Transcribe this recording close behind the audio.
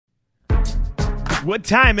What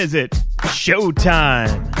time is it?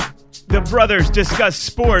 Showtime. The brothers discuss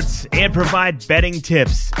sports and provide betting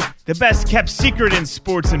tips. The best kept secret in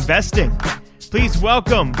sports investing. Please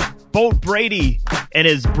welcome Bolt Brady and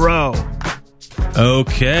his bro.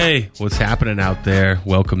 Okay, what's happening out there?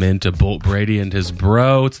 Welcome into Bolt Brady and his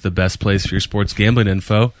bro. It's the best place for your sports gambling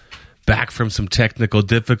info. Back from some technical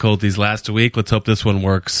difficulties last week. Let's hope this one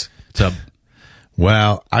works. What's up?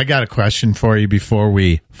 Well, I got a question for you before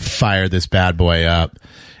we fire this bad boy up.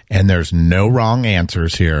 And there's no wrong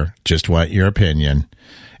answers here. Just want your opinion.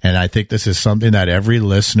 And I think this is something that every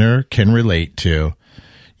listener can relate to.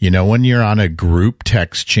 You know, when you're on a group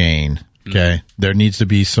text chain, okay, there needs to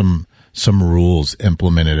be some rules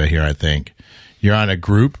implemented here, I think. You're on a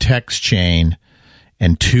group text chain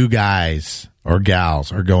and two guys or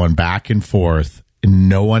gals are going back and forth and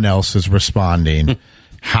no one else is responding.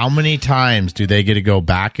 How many times do they get to go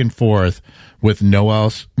back and forth with no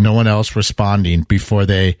one else responding before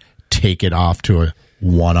they take it off to a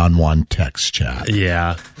one-on-one text chat?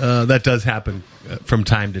 Yeah, that does happen from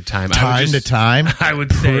time to time. I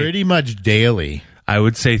would say pretty much daily. I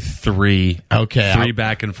would say three. Okay. Three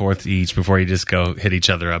back and forth each before you just go hit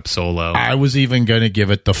each other up solo. I was even going to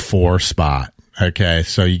give it the 4 spot. Okay,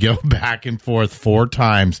 so you go back and forth 4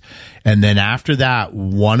 times, and then after that,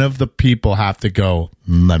 one of the people have to go,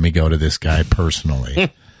 let me go to this guy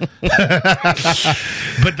personally.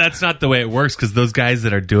 But that's not the way it works, because those guys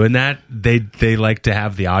that are doing that, they like to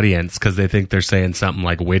have the audience because they think they're saying something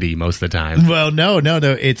like witty most of the time. Well, no.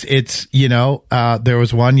 It's you know, there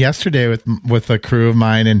was one yesterday with a crew of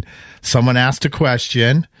mine, and someone asked a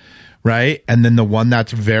question, right? And then the one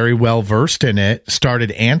that's very well versed in it started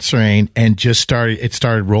answering and it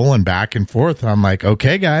started rolling back and forth. I'm like,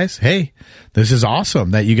 okay, guys, hey, this is awesome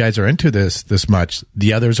that you guys are into this much.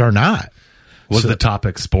 The others are not. Was the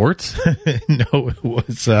topic sports? No,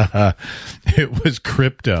 it was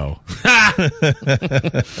crypto.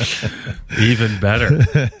 Even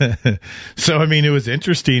better. So, I mean, it was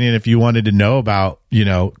interesting. And if you wanted to know about,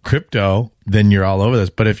 crypto, then you're all over this.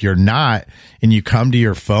 But if you're not, and you come to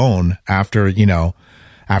your phone after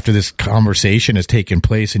this conversation has taken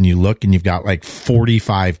place and you look and you've got like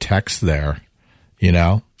 45 texts there,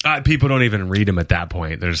 People don't even read them at that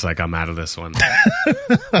point. They're just like, I'm out of this one.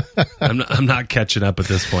 I'm not catching up at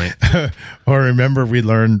this point. Or remember, we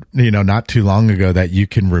learned, not too long ago that you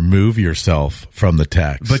can remove yourself from the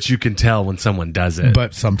text. But you can tell when someone does it.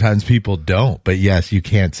 But sometimes people don't. But yes, you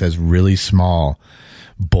can. It says really small,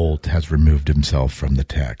 Bolt has removed himself from the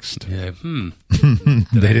text. Yeah.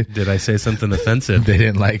 Did I say something offensive? They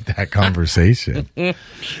didn't like that conversation.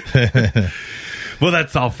 Well,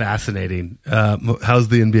 that's all fascinating. How's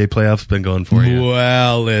the NBA playoffs been going for you?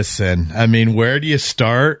 Well, listen, I mean, where do you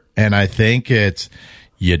start? And I think it's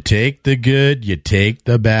you take the good, you take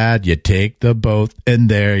the bad, you take the both, and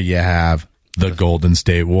there you have the Golden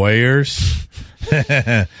State Warriors.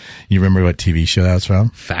 You remember what TV show that was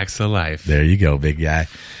from? Facts of Life. There you go, big guy.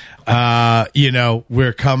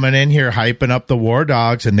 We're coming in here hyping up the War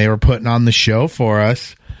Dogs, and they were putting on the show for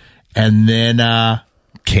us. And then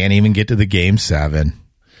can't even get to the Game 7.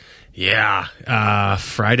 Yeah.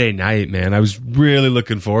 Friday night, man. I was really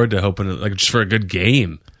looking forward to hoping just for a good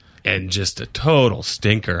game, and just a total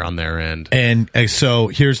stinker on their end. And so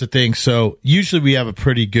here's the thing. So usually we have a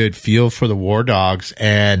pretty good feel for the War Dogs.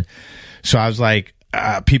 And so I was like,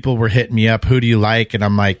 people were hitting me up, who do you like? And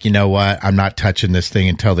I'm like, you know what? I'm not touching this thing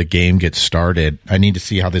until the game gets started. I need to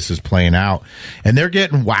see how this is playing out. And they're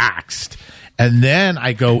getting waxed. And then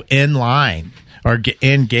I go in line. Or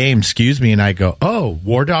in game, and I go, oh,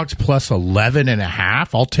 War Dogs plus 11.5.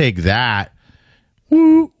 I'll take that.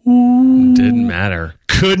 Didn't matter.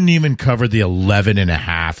 Couldn't even cover the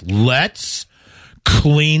 11.5. Let's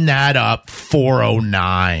clean that up.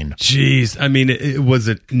 409. Jeez, I mean,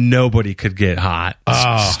 nobody could get hot.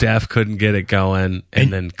 Steph couldn't get it going,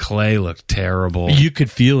 and then Clay looked terrible. You could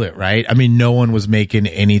feel it, right? I mean, no one was making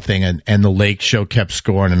anything, and the Lake Show kept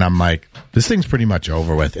scoring, and I'm like, this thing's pretty much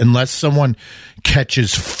over with. Unless someone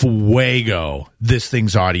catches fuego, this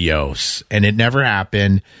thing's adios. And it never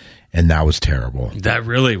happened, and that was terrible. That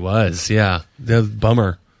really was, yeah. That was a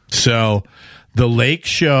bummer. So the Lake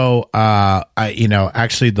Show,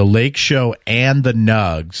 actually the Lake Show and the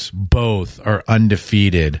Nugs both are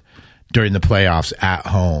undefeated during the playoffs at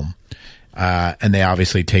home. And they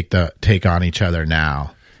obviously take on each other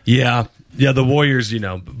now. Yeah. Yeah, the Warriors,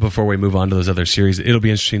 before we move on to those other series, it'll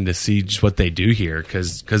be interesting to see just what they do here,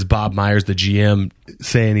 because Bob Myers, the GM,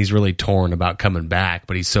 saying he's really torn about coming back,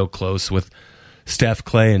 but he's so close with Steph,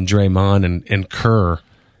 Clay, and Draymond and Kerr.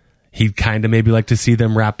 He'd kind of maybe like to see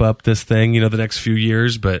them wrap up this thing, the next few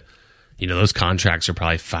years, but those contracts are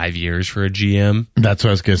probably 5 years for a GM. That's what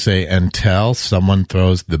I was going to say. Until someone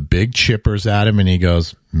throws the big chippers at him and he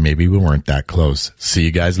goes, maybe we weren't that close. See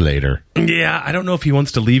you guys later. Yeah, I don't know if he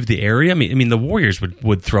wants to leave the area. I mean, the Warriors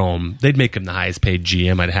would throw him. They'd make him the highest paid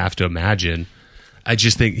GM, I'd have to imagine. I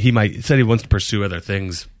just think he said he wants to pursue other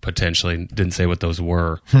things potentially. Didn't say what those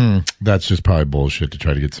were. That's just probably bullshit to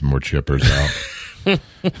try to get some more chippers out.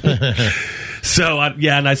 So,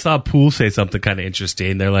 and I saw Poole say something kind of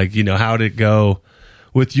interesting. They're like, how'd it go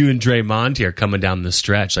with you and Draymond here coming down the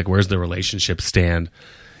stretch? Like, where's the relationship stand?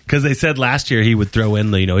 Because they said last year he would throw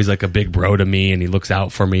in, he's like a big bro to me and he looks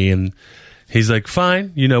out for me. And he's like,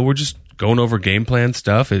 fine, we're just going over game plan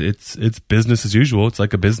stuff. It's business as usual. It's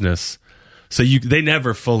like a business. So they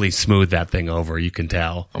never fully smooth that thing over, you can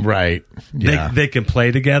tell. Right. Yeah. They can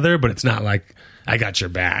play together, but it's not like, I got your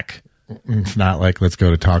back. It's not like, let's go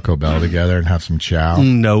to Taco Bell together and have some chow.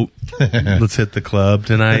 Nope. Let's hit the club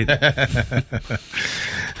tonight.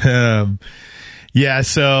 Yeah,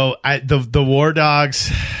 so the War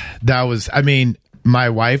Dogs, my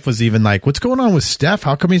wife was even like, what's going on with Steph?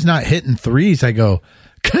 How come he's not hitting threes? I go,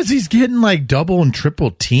 because he's getting like double and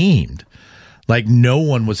triple teamed. Like no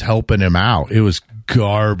one was helping him out. It was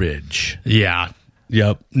garbage. Yeah.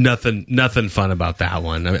 Yep. Nothing fun about that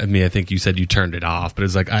one. I mean, I think you said you turned it off, but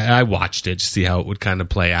it's like I watched it to see how it would kind of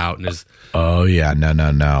play out. And oh yeah,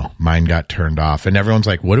 no. Mine got turned off, and everyone's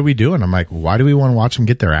like, "What are we doing?" I'm like, "Why do we want to watch them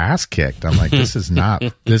get their ass kicked?" I'm like, "This isn't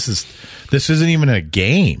even a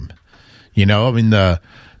game." I mean the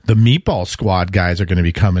Meatball Squad guys are going to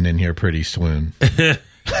be coming in here pretty soon.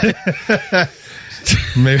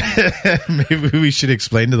 Maybe we should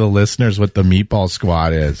explain to the listeners what the Meatball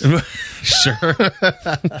Squad is. Sure.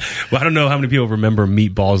 Well, I don't know how many people remember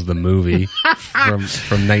Meatballs the movie from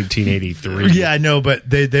 1983. Yeah, I know, but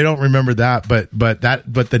they don't remember that. But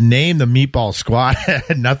the name, the Meatball Squad,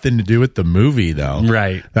 had nothing to do with the movie, though.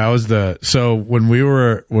 Right. That was so when we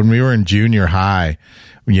were in junior high,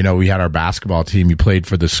 we had our basketball team. You played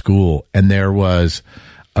for the school, and there was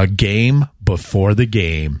a game before the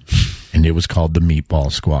game. And it was called the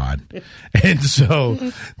Meatball Squad. And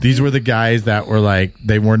so these were the guys that were like,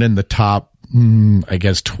 they weren't in the top,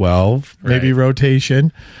 12 maybe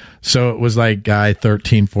rotation. So it was like guy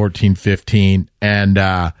 13, 14, 15. And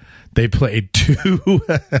they played two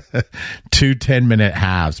 10-minute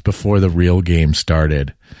halves before the real game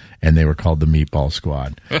started. And they were called the Meatball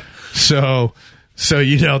Squad. So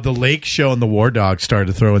the Lake Show and the War Dogs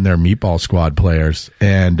started throwing their Meatball Squad players,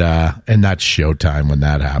 and that's showtime when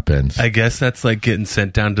that happens. I guess that's like getting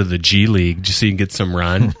sent down to the G League just so you can get some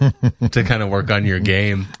run to kind of work on your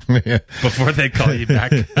game before they call you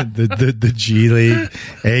back. the G League,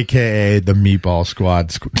 a.k.a. the Meatball Squad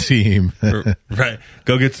team. Right.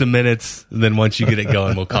 Go get some minutes, and then once you get it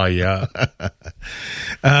going, we'll call you up.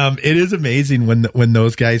 It is amazing when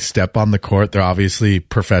those guys step on the court. They're obviously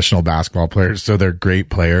professional basketball players, so they're great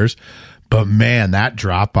players. But man, that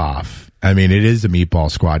drop off. I mean, it is the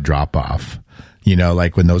Meatball Squad drop off.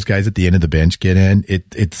 Like when those guys at the end of the bench get in,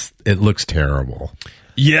 it looks terrible.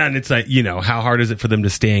 Yeah, and it's like, how hard is it for them to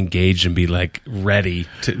stay engaged and be like ready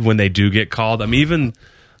to when they do get called? I mean, even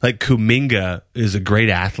like Kuminga is a great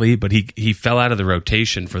athlete, but he fell out of the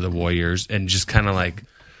rotation for the Warriors and just kind of like,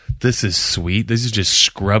 this is sweet. This is just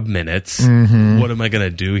scrub minutes. Mm-hmm. What am I going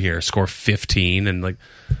to do here? Score 15 and like,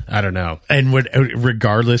 I don't know. And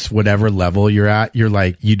regardless, whatever level you're at, you're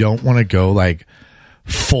like, you don't want to go like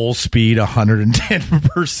full speed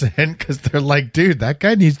 110% because they're like, dude, that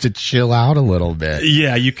guy needs to chill out a little bit.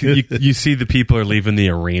 Yeah, you see the people are leaving the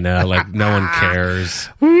arena like no one cares.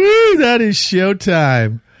 Woo, that is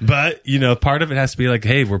showtime. But, part of it has to be like,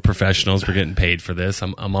 hey, we're professionals. We're getting paid for this.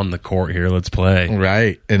 I'm on the court here. Let's play.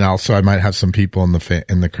 Right. And also I might have some people in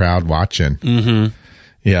the crowd watching. Mm-hmm.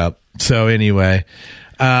 Yeah. So anyway,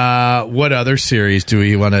 what other series do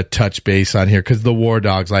we want to touch base on here? Because the War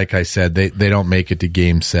Dogs, like I said, they don't make it to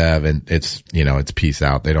Game 7. It's peace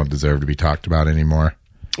out. They don't deserve to be talked about anymore.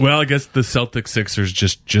 Well, I guess the Celtics Sixers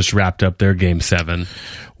just wrapped up their Game 7.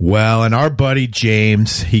 Well, and our buddy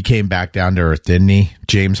James, he came back down to earth, didn't he?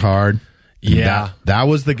 James Hard. Yeah. That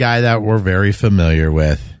was the guy that we're very familiar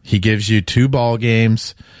with. He gives you 2 ball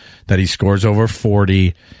games that he scores over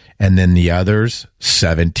 40, and then the others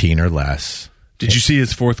 17 or less. Did you see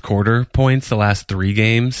his fourth quarter points the last 3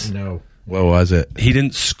 games? No. What was it? He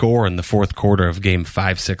didn't score in the fourth quarter of game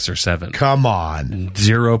 5, 6, or 7. Come on.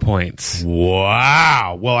 0 points.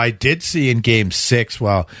 Wow. Well, I did see in game 6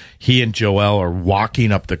 while he and Joel are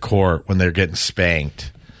walking up the court when they're getting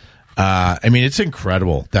spanked. I mean, it's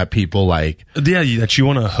incredible that people like... Yeah, that you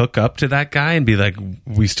want to hook up to that guy and be like,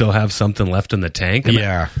 we still have something left in the tank. I mean,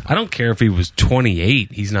 I don't care if he was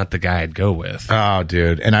 28. He's not the guy I'd go with. Oh,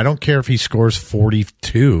 dude. And I don't care if he scores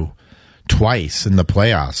 42 twice in the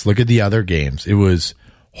playoffs. Look at the other games. It was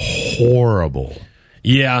horrible.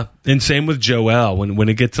 Yeah, and same with Joel. When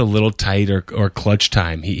it gets a little tight or clutch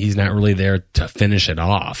time, he's not really there to finish it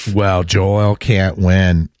off. Well, Joel can't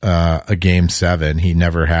win a Game 7. He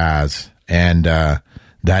never has. And that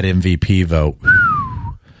MVP vote,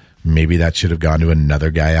 maybe that should have gone to another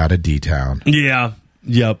guy out of D-Town. Yeah.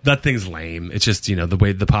 Yep, that thing's lame. It's just, the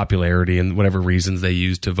way the popularity and whatever reasons they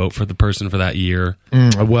use to vote for the person for that year.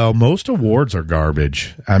 Well, most awards are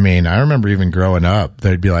garbage. I mean, I remember even growing up,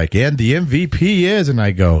 they'd be like, and the MVP is, and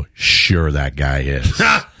I go, sure, that guy is.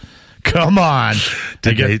 Come on.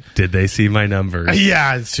 Did they see my numbers?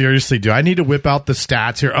 Yeah, seriously, do I need to whip out the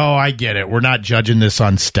stats here? Oh, I get it. We're not judging this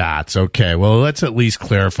on stats. Okay, well, let's at least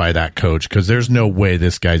clarify that, Coach, because there's no way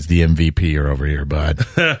this guy's the MVP over here, bud.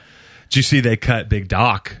 Did you see they cut Big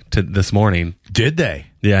Doc this morning? Did they?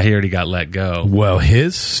 Yeah, he already got let go. Well,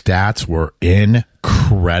 his stats were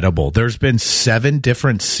incredible. There's been 7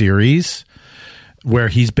 different series where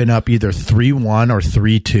he's been up either 3-1 or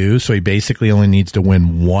 3-2, so he basically only needs to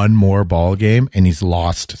win one more ball game, and he's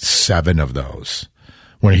lost 7 of those,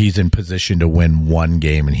 where he's in position to win one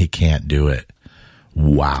game, and he can't do it.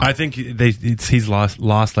 Wow. I think he's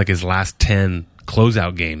lost like his last 10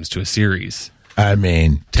 closeout games to a series. I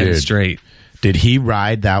mean, 10 straight. Did he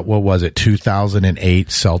ride that, 2008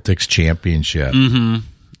 Celtics championship?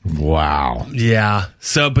 Mm-hmm. Wow. Yeah.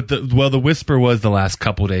 So, but the whisper was the last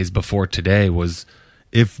couple days before today was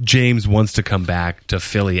if James wants to come back to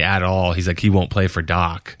Philly at all, he's like, he won't play for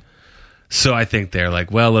Doc. So I think they're like,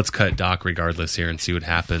 well, let's cut Doc regardless here and see what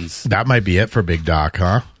happens. That might be it for Big Doc,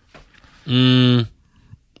 huh?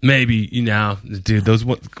 Maybe, dude,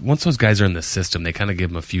 once those guys are in the system, they kind of give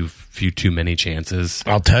them a few too many chances.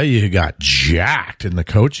 I'll tell you who got jacked in the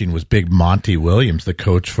coaching was Big Monty Williams, the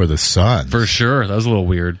coach for the Suns. For sure. That was a little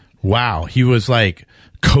weird. Wow. He was like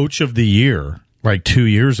coach of the year like 2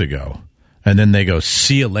 years ago. And then they go,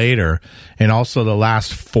 see you later. And also the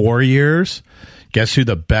last 4 years, guess who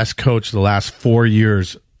the best coach the last 4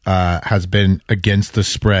 years has been against the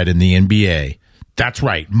spread in the NBA? That's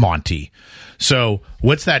right, Monty. So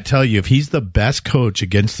what's that tell you? If he's the best coach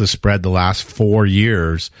against the spread the last 4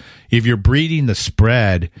 years, if you're beating the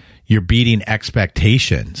spread, you're beating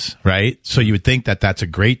expectations, right? So you would think that that's a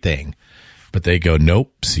great thing. But they go,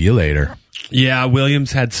 nope, see you later. Yeah,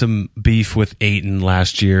 Williams had some beef with Ayton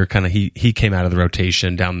last year. Kind of he came out of the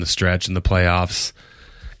rotation down the stretch in the playoffs.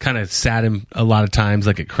 Kind of sat him a lot of times,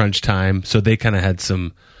 like at crunch time. So they kind of had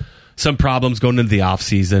some problems going into the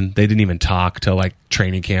offseason. They didn't even talk till like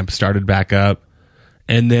training camp started back up.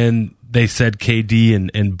 And then they said KD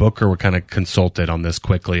and Booker were kind of consulted on this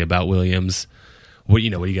quickly about Williams. What do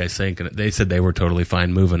you guys think? And they said they were totally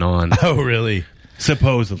fine moving on. Oh, really?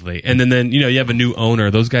 Supposedly. And then you have a new owner.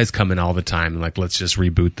 Those guys come in all the time and like, let's just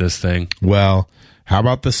reboot this thing. Well, how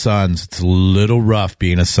about the Suns? It's a little rough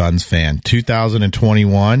being a Suns fan.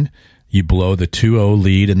 2021, you blow the 2-0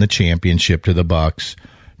 lead in the championship to the Bucks.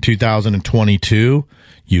 2022,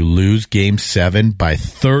 you lose Game 7 by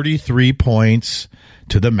 33 points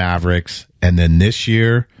to the Mavericks. And then this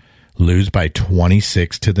year, lose by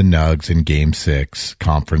 26 to the Nugs in Game 6,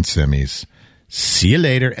 conference semis. See you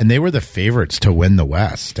later. And they were the favorites to win the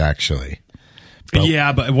West, actually.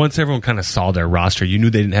 Yeah, but once everyone kind of saw their roster, you knew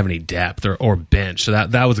they didn't have any depth or bench. So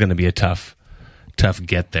that was going to be a tough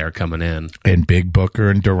get there coming in. And Big Booker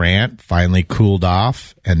and Durant finally cooled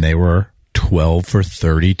off, and they were 12 for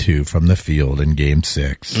 32 from the field in Game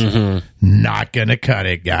 6. Mm-hmm. Not going to cut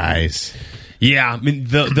it, guys. Yeah, I mean,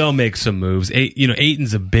 they'll make some moves.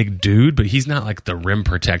 Ayton's a big dude, but he's not like the rim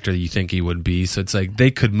protector that you think he would be. So it's like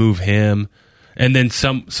they could move him. And then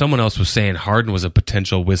someone else was saying Harden was a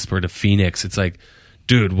potential whisper to Phoenix. It's like,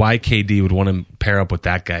 dude, why KD would want to pair up with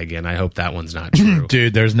that guy again? I hope that one's not true.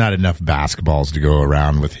 Dude, there's not enough basketballs to go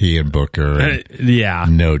around with he and Booker. And yeah.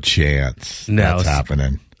 No chance that's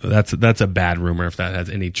happening. That's a bad rumor if that has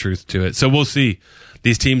any truth to it. So we'll see.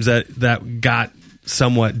 These teams that got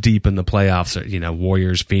somewhat deep in the playoffs,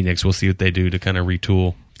 Warriors, Phoenix, we'll see what they do to kind of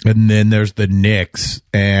retool. And then there's the Knicks,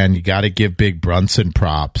 and you got to give Big Brunson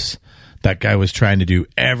props. That guy was trying to do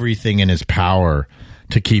everything in his power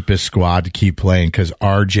to keep his squad to keep playing because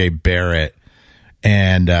RJ Barrett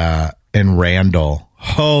and Randall,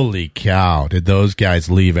 holy cow, did those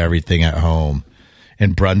guys leave everything at home.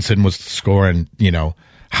 And Brunson was scoring,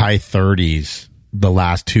 high 30s the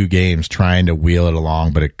last 2 games trying to wheel it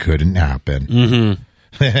along, but it couldn't happen. Mm-hmm.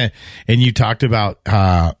 And you talked about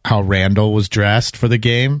how Randall was dressed for the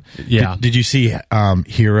game. Yeah. Did you see how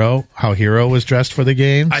Hero was dressed for the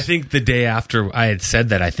games? I think the day after I had said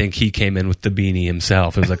that, I think he came in with the beanie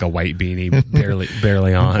himself. It was like a white beanie,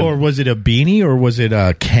 barely on. Or was it a beanie or was it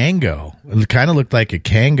a Kango? It kind of looked like a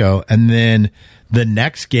Kango. And then the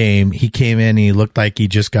next game, he came in, he looked like he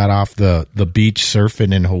just got off the beach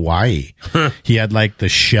surfing in Hawaii. He had like the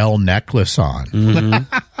shell necklace on.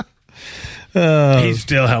 Mm-hmm. He's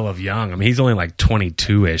still hell of young. I mean, he's only like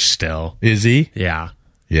 22-ish still. Is he? Yeah.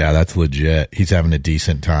 Yeah, that's legit. He's having a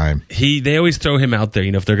decent time. They always throw him out there,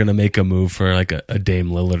 if they're going to make a move for like a Dame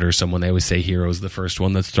Lillard or someone, they always say Hero's the first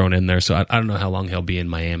one that's thrown in there. So I don't know how long he'll be in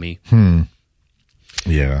Miami.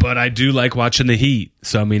 Yeah. But I do like watching the Heat.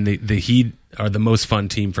 So, I mean, the Heat are the most fun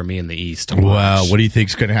team for me in the East to watch. Well, what do you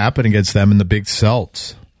think's going to happen against them in the big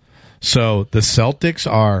Celts? So the Celtics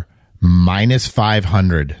are minus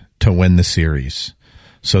 500 to win the series.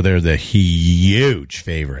 So they're the huge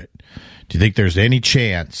favorite. Do you think there's any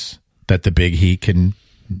chance that the big Heat can?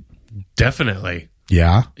 Definitely.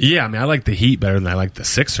 Yeah? Yeah, I mean, I like the Heat better than I like the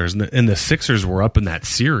Sixers. And the Sixers were up in that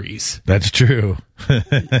series. That's true.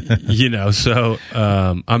 So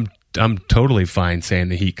I'm totally fine saying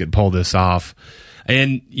the Heat could pull this off.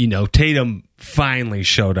 And, Tatum finally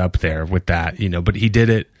showed up there with that, but he did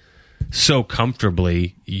it so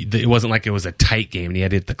comfortably. It wasn't like it was a tight game and he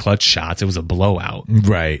had to hit the clutch shots. It was a blowout.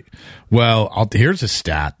 Right. Well, here's a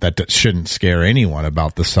stat that shouldn't scare anyone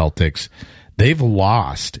about the Celtics. They've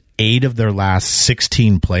lost 8 of their last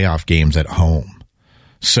 16 playoff games at home.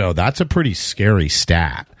 So that's a pretty scary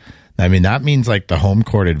stat. I mean, that means like the home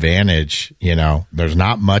court advantage, there's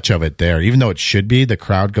not much of it there. Even though it should be, the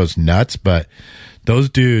crowd goes nuts. But those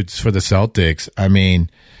dudes for the Celtics, I mean,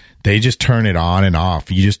 they just turn it on and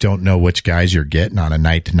off. You just don't know which guys you're getting on a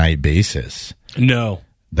night-to-night basis. No.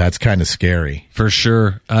 That's kind of scary. For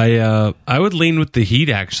sure. I would lean with the Heat,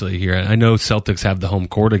 actually, here. I know Celtics have the home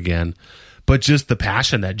court again, but just the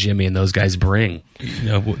passion that Jimmy and those guys bring.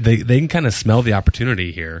 They can kind of smell the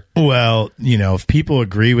opportunity here. Well, if people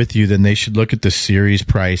agree with you, then they should look at the series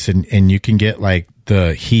price, and you can get like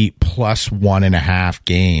the Heat plus 1.5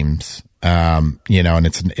 games. And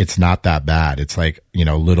it's not that bad. It's like,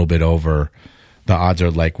 a little bit over. The odds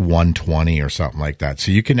are like 120 or something like that.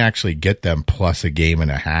 So you can actually get them plus a game and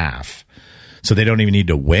a half. So they don't even need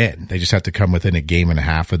to win. They just have to come within a game and a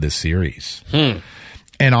half of the series.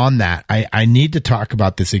 And on that, I need to talk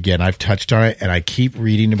about this again. I've touched on it and I keep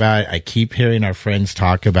reading about it. I keep hearing our friends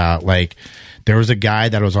talk about, like, there was a guy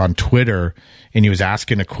that was on Twitter and he was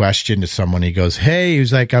asking a question to someone. He goes, hey, he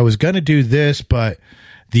was like, I was going to do this, but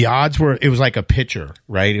the odds were, it was like a pitcher,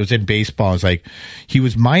 right? It was in baseball. It was like, he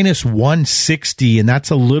was minus 160, and that's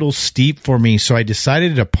a little steep for me. So I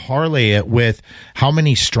decided to parlay it with how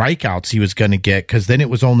many strikeouts he was going to get, because then it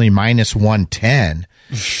was only minus 110.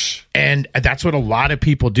 And that's what a lot of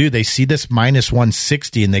people do. They see this minus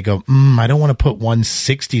 160 and they go, I don't want to put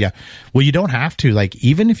 160 down. Well, you don't have to. Like,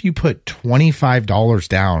 even if you put $25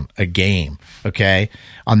 down a game, okay,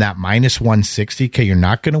 on that minus 160, okay, you're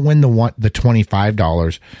not going to win the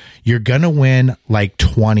 $25. You're going to win like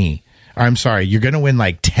you're going to win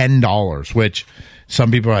like $10, which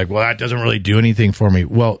some people are like, well, that doesn't really do anything for me.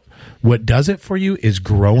 Well, what does it for you is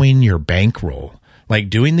growing your bankroll. Like,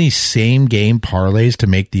 doing these same game parlays to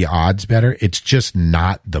make the odds better, it's just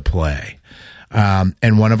not the play.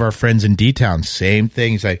 And one of our friends in D-Town, same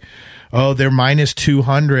thing. He's like, oh, they're minus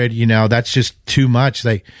 200. That's just too much.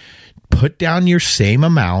 Like, put down your same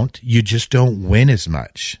amount. You just don't win as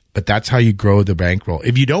much. But that's how you grow the bankroll.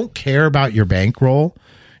 If you don't care about your bankroll,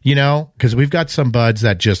 because we've got some buds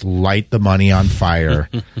that just light the money on fire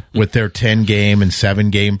with their 10-game and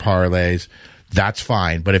 7-game parlays. That's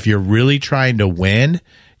fine. But if you're really trying to win,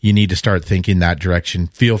 you need to start thinking that direction.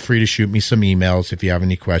 Feel free to shoot me some emails if you have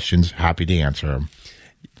any questions. Happy to answer them.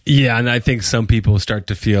 Yeah, and I think some people start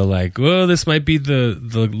to feel like, well, this might be the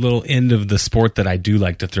little end of the sport that I do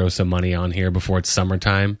like to throw some money on here before it's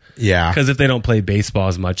summertime. Yeah. Because if they don't play baseball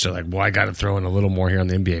as much, they're like, well, I got to throw in a little more here on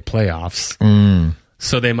the NBA playoffs.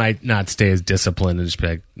 So they might not stay as disciplined and just be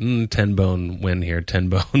like, 10-bone win here,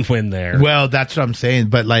 10-bone win there. Well, that's what I'm saying.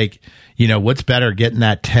 But, like, what's better, getting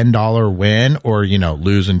that $10 win or,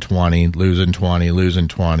 losing 20, losing 20, losing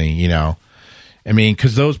 20, I mean,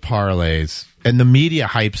 because those parlays, and the media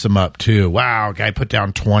hypes them up too. Wow, guy put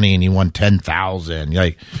down 20 and he won 10,000.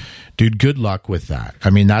 Like, dude, good luck with that. I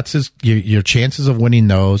mean, that's your chances of winning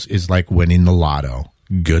those is like winning the lotto.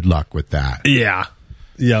 Good luck with that. Yeah.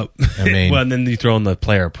 Yep. I mean, well, and then you throw in the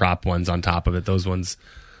player prop ones on top of it. Those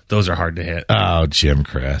are hard to hit. Oh, Jim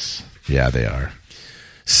Chris. Yeah, they are.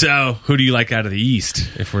 So, who do you like out of the East?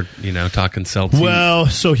 If we're talking Celtics. Well,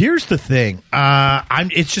 so here's the thing.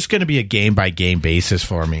 It's just going to be a game by game basis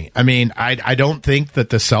for me. I mean, I don't think that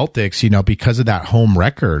the Celtics, because of that home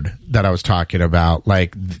record that I was talking about,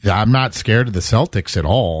 like I'm not scared of the Celtics at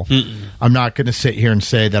all. Mm-mm. I'm not going to sit here and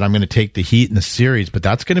say that I'm going to take the Heat in the series, but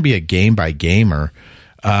that's going to be a game by gamer.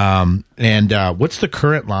 And what's the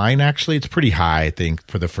current line? Actually, it's pretty high. I think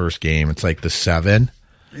for the first game, it's like the 7.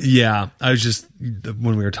 Yeah, I was just,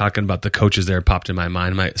 when we were talking about the coaches there, it popped in my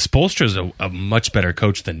mind. Spoelstra's a much better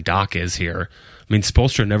coach than Doc is here. I mean,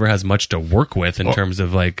 Spoelstra never has much to work with in terms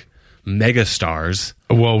of like mega stars.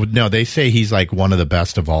 Well, no, they say he's like one of the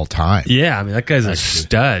best of all time. Yeah, I mean, that guy's a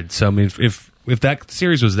stud. So, I mean, if that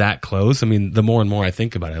series was that close, I mean, the more and more I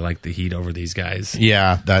think about it, I like the Heat over these guys.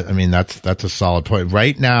 Yeah, that's a solid point.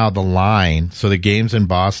 Right now, the line, so the game's in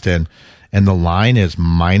Boston, and the line is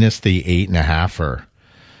minus the 8.5.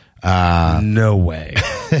 No way.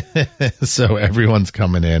 So everyone's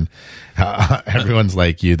coming in. Everyone's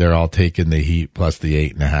like you. They're all taking the Heat plus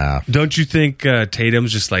the 8.5. Don't you think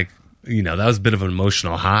Tatum's just like, that was a bit of an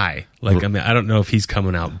emotional high? Like, I mean, I don't know if he's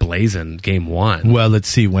coming out blazing game 1. Well, let's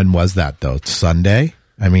see. When was that, though? Sunday?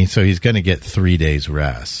 I mean, so he's going to get 3 days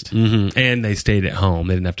rest. Mm-hmm. And they stayed at home.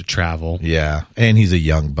 They didn't have to travel. Yeah. And he's a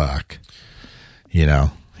young buck.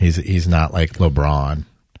 He's not like LeBron.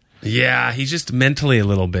 Yeah, he's just mentally a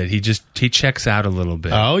little bit. He checks out a little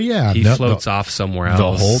bit. Oh, yeah. He floats off somewhere else.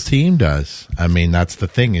 The whole team does. I mean, that's the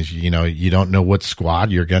thing is, you don't know what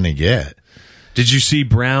squad you're going to get. Did you see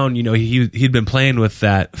Brown? He'd been playing with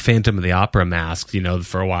that Phantom of the Opera mask,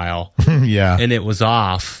 for a while. Yeah. And it was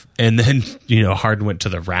off. And then, Harden went to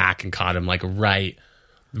the rack and caught him like right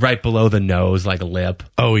below the nose, like a lip.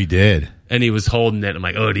 Oh, he did. And he was holding it. I'm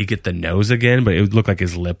like, oh, did he get the nose again? But it looked like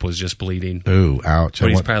his lip was just bleeding. Ooh, ouch. But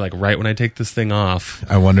he's probably like, right when I take this thing off.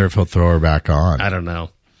 I wonder if he'll throw her back on. I don't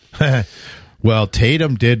know. Well,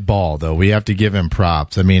 Tatum did ball, though. We have to give him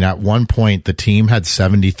props. I mean, at one point, the team had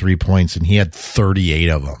 73 points, and he had 38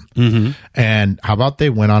 of them. Mm-hmm. And how about they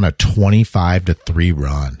went on a 25-3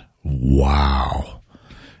 run? Wow.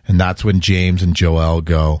 And that's when James and Joel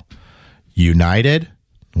go, United,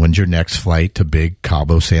 when's your next flight to Big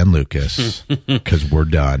Cabo San Lucas? Because we're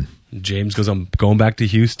done. James goes, I'm going back to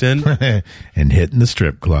Houston. And hitting the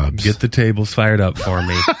strip clubs. Get the tables fired up for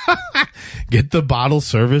me. Get the bottle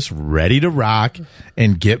service ready to rock,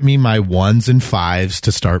 and get me my 1s and 5s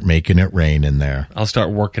to start making it rain in there. I'll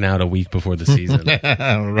start working out a week before the season.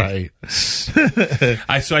 Right.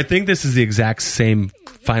 So I think this is the exact same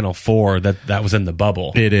Final Four that was in the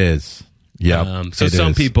bubble. It is. Yeah. So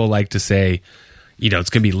some people like to say, it's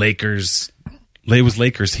going to be Lakers. It was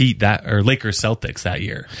Lakers Heat or Lakers Celtics that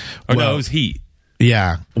year. Or no, it was Heat.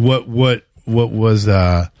 Yeah. What was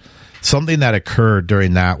something that occurred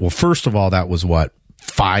during that? Well, first of all, that was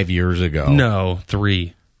 5 years ago? No,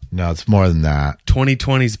 3. No, it's more than that.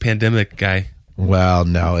 2020's pandemic, guy. Well,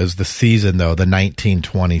 no, it was the season though, the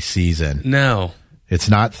 1920 season. No. It's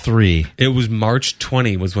not 3. It was March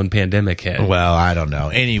 20 was when pandemic hit. Well, I don't know.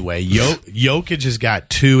 Anyway, Jokic has got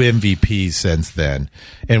 2 MVPs since then.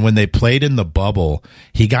 And when they played in the bubble,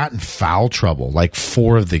 he got in foul trouble like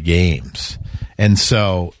 4 of the games. And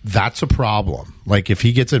so that's a problem. Like if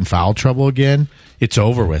he gets in foul trouble again, it's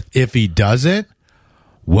over with. If he doesn't,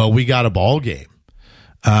 well, we got a ball game.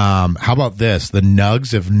 How about this? The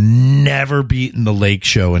Nugs have never beaten the Lake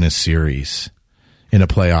Show in a series. In a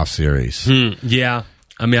playoff series. Yeah.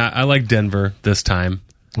 I mean, I like Denver this time.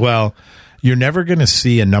 Well, you're never going to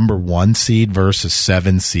see a number 1 seed versus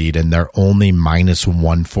 7 seed, and they're only minus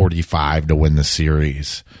 145 to win the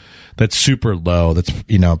series. That's super low. That's,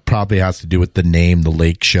 probably has to do with the name, the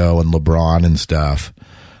Lake Show, and LeBron and stuff.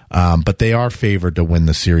 But they are favored to win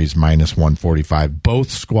the series minus 145.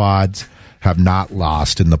 Both squads have not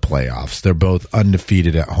lost in the playoffs. They're both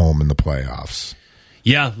undefeated at home in the playoffs.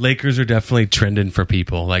 Yeah, Lakers are definitely trending for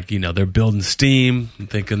people. Like, they're building steam,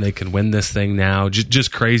 thinking they can win this thing now.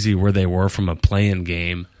 Just crazy where they were from a play-in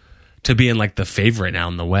game to being like the favorite now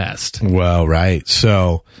in the West. Well, right.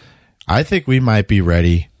 So I think we might be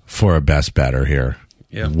ready for a best better here.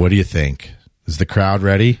 Yeah. What do you think? Is the crowd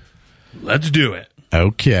ready? Let's do it.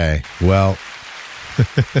 Okay. Well,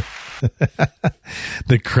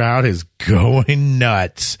 the crowd is going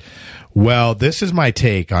nuts. Well, this is my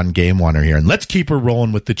take on Game 1 here, and let's keep her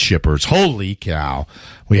rolling with the chippers. Holy cow.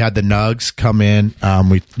 We had the Nugs come in.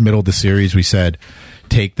 We middle of the series, we said,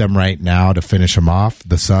 take them right now to finish them off,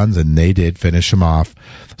 the Suns, and they did finish them off.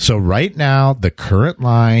 So right now, the current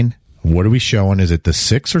line, what are we showing? Is it the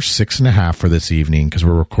 6 or 6.5 for this evening? Because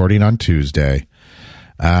we're recording on Tuesday.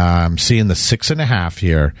 I'm seeing the 6.5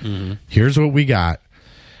 here. Mm-hmm. Here's what we got.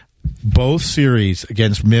 both series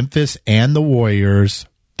against Memphis and the Warriors,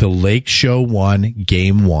 the Lake Show won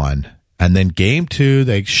game 1. And then game 2,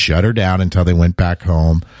 they shut her down until they went back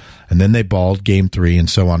home. And then they balled game 3 and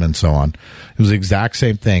so on and so on. It was the exact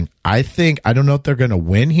same thing. I don't know if they're going to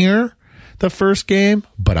win here the first game,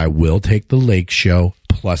 but I will take the Lake Show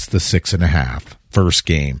plus the 6.5 first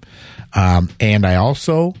game. And I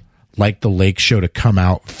also like the Lake Show to come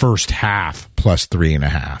out first half plus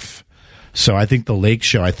 3.5. So I think the Lake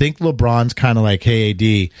Show, I think LeBron's kind of like, hey,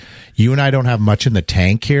 AD, you and I don't have much in the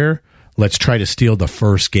tank here. Let's try to steal the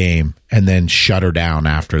first game and then shut her down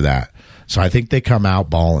after that. So I think they come out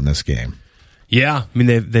balling this game. Yeah, I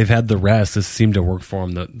mean they've had the rest. This seemed to work for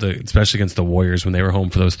them, especially against the Warriors when they were home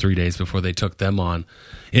for those 3 days before they took them on.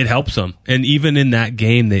 It helps them, and even in that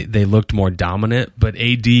game they looked more dominant. But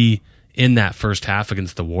AD in that first half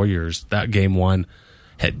against the Warriors, that game 1,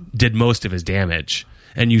 did most of his damage,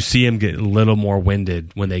 and you see him get a little more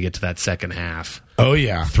winded when they get to that second half. Oh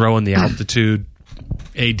yeah, throwing the altitude,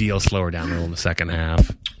 AD will slow her down a little in the second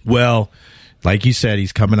half. Well, like you said,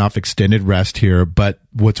 he's coming off extended rest here, but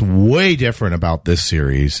what's way different about this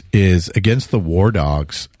series is against the War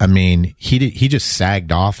Dogs. I mean, he just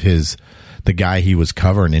sagged off the guy he was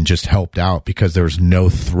covering and just helped out because there was no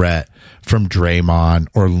threat from Draymond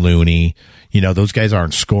or Looney. You know, those guys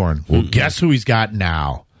aren't scoring. Well, guess who he's got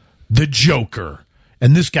now? The Joker.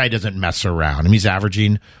 And this guy doesn't mess around. I mean, he's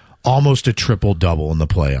averaging almost a triple-double in the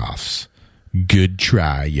playoffs. Good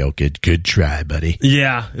try, Jokic. Good try, buddy.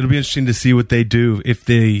 Yeah, it'll be interesting to see what they do. If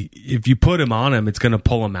you put him on him, it's going to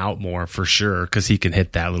pull him out more for sure because he can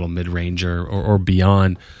hit that little mid-ranger or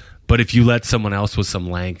beyond. But if you let someone else with some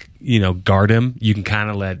length, guard him, you can kind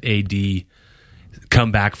of let AD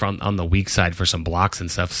come back from on the weak side for some blocks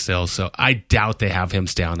and stuff still. So I doubt they have him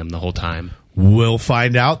stay on him the whole time. We'll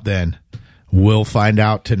find out then. We'll find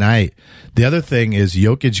out tonight. The other thing is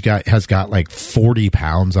Jokic has got like 40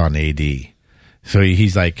 pounds on AD. So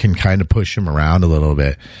he's like, can kind of push him around a little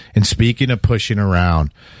bit. And speaking of pushing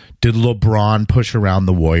around, did LeBron push around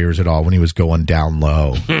the Warriors at all when he was going down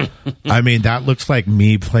low? I mean, that looks like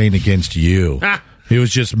me playing against you. It was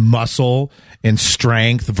just muscle and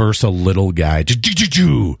strength versus a little guy.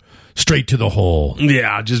 Straight to the hole.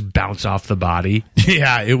 Yeah, just bounce off the body.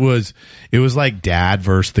 Yeah, it was like dad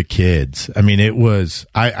versus the kids. I mean, it was,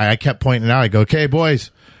 I kept pointing out, I go, okay, boys,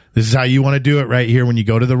 this is how you want to do it right here when you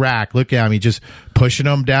go to the rack. Look at him. He just pushing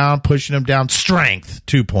them down. Strength,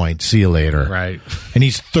 2 points. See you later. Right. And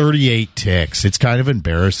he's 38 ticks. It's kind of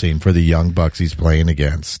embarrassing for the young bucks he's playing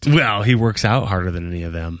against. Well, he works out harder than any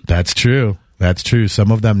of them. That's true.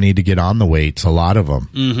 Some of them need to get on the weights. A lot of them.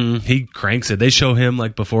 Mm-hmm. He cranks it. They show him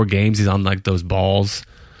like before games. He's on like those balls,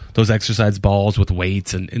 those exercise balls with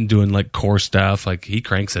weights and doing like core stuff. Like he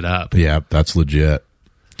cranks it up. Yeah, that's legit.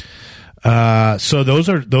 So those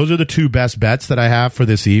are the two best bets that I have for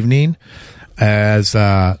this evening, as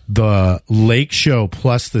the Lake Show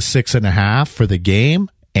plus the 6.5 for the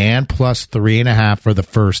game and plus 3.5 for the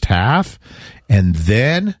first half, and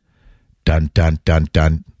then dun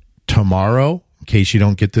tomorrow, in case you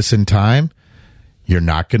don't get this in time, you're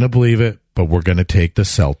not going to believe it, but we're going to take the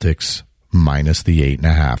Celtics minus the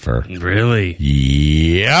 8.5. Really?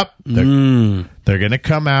 Yep. They're going to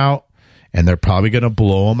come out. And they're probably going to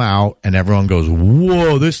blow them out, and everyone goes,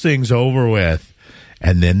 whoa, this thing's over with.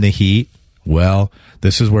 And then the Heat, well,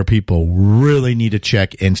 this is where people really need to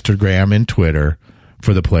check Instagram and Twitter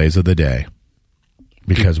for the plays of the day,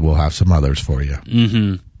 because we'll have some others for you.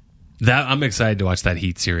 Mm-hmm. I'm excited to watch that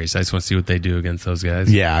Heat series. I just want to see what they do against those guys.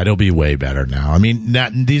 Yeah, it'll be way better now. I mean,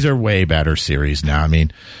 these are way better series now. I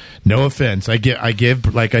mean, no offense. I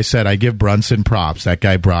give, like I said, I give Brunson props. That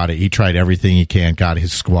guy brought it. He tried everything he can, got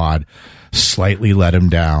his squad, slightly let him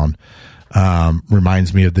down.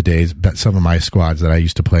 Reminds me of the days, some of my squads that I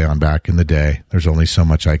used to play on back in the day. There's only so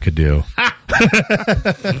much I could do. That's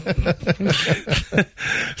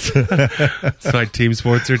why team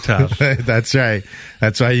sports are tough. That's right.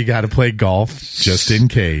 That's why you got to play golf, just in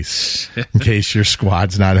case your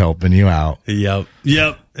squad's not helping you out. Yep.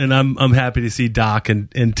 And I'm happy to see Doc and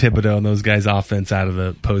Thibodeau and those guys' offense out of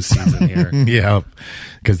the postseason here. Yep,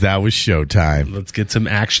 because that was showtime. Let's get some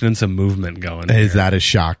action and some movement going. Is that a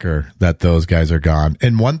shocker that those guys are gone?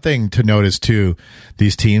 And one thing to notice too,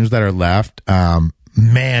 these teams that are left,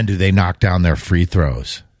 man, do they knock down their free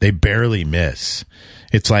throws. They barely miss.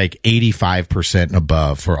 It's like 85% and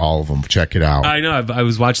above for all of them. Check it out. I know. I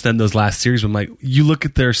was watching them those last series. I'm like, you look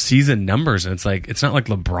at their season numbers, and it's like, it's not like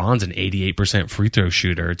LeBron's an 88% free throw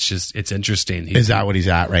shooter. It's interesting. Is that what he's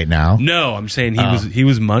at right now? No, I'm saying he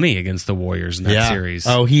was money against the Warriors in that series.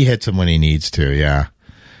 Oh, he hits them when he needs to. Yeah,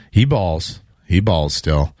 he balls. He balls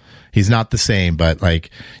still. He's not the same, but like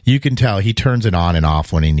you can tell he turns it on and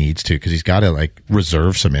off when he needs to because he's got to like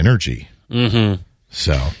reserve some energy. Mm-hmm.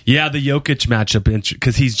 So yeah, the Jokic matchup,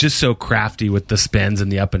 because he's just so crafty with the spins and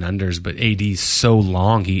the up and unders, but AD's so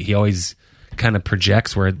long. He always kind of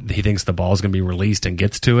projects where he thinks the ball is going to be released and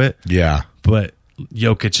gets to it. Yeah. But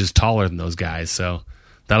Jokic is taller than those guys, so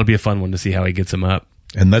that'll be a fun one to see how he gets him up.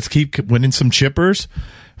 And let's keep winning some chippers.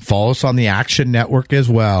 Follow us on the Action Network as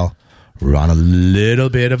well. We're on a little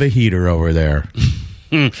bit of a heater over there.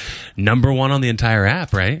 Number 1 on the entire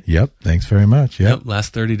app, right? Yep. Thanks very much. Yep.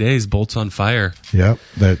 Last 30 days, Bolts on fire. Yep.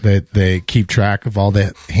 They keep track of all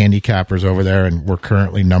the handicappers over there, and we're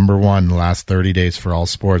currently number 1 the last 30 days for all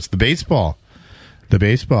sports. The baseball.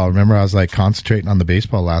 Remember, I was like concentrating on the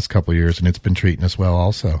baseball last couple of years, and it's been treating us well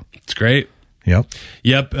also. It's great. Yep.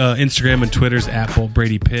 Instagram and Twitter's at Bolt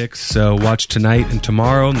Brady Picks. So watch tonight and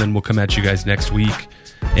tomorrow, and then we'll come at you guys next week.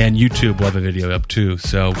 And YouTube will have a video up too.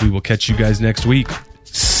 So we will catch you guys next week.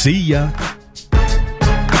 See ya.